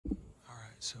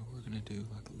So we're gonna do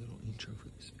like a little intro for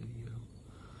this video.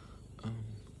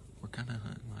 We're kind of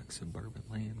hunting like suburban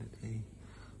land today.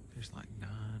 There's like 9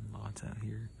 lots out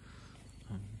here,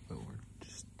 but we're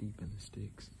just deep in the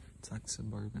sticks. It's like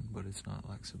suburban, but it's not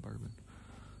like suburban.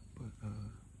 But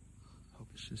hope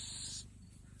it's just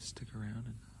stick around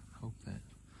and hope that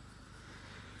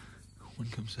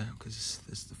one comes out, because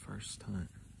this is the first hunt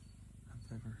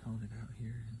I've ever hunted out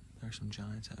here. There's some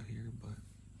giants out here, but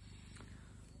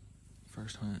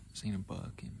first hunt, seen a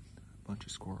buck and a bunch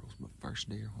of squirrels, but first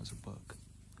deer was a buck.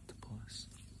 It's a plus.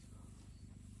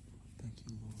 Thank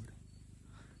you, Lord.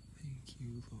 Thank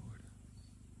you, Lord.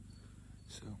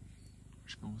 So, we're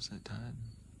just gonna sit tight and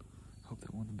hope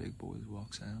that one of the big boys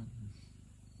walks out. And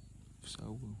if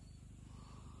so,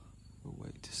 we'll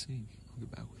wait to see. I'll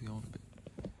get back with y'all in a bit.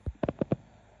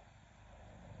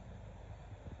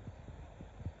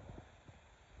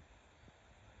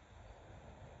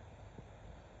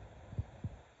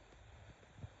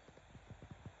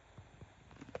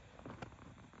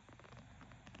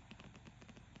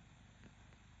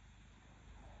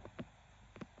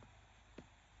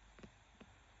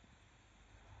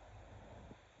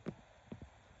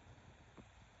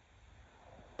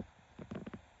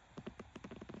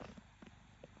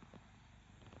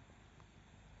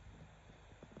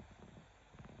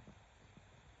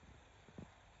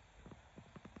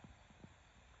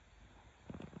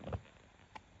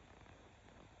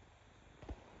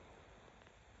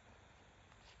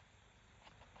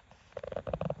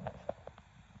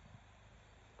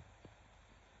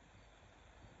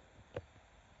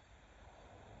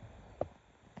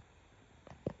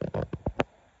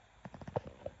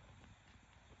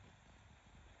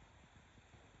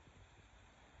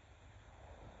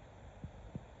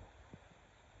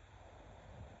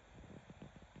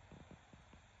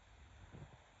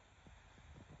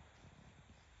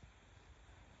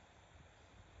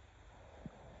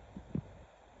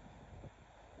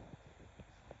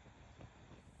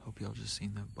 Hope y'all just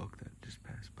seen that buck that just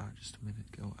passed by just a minute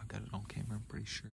ago. I got it on camera, I'm pretty sure.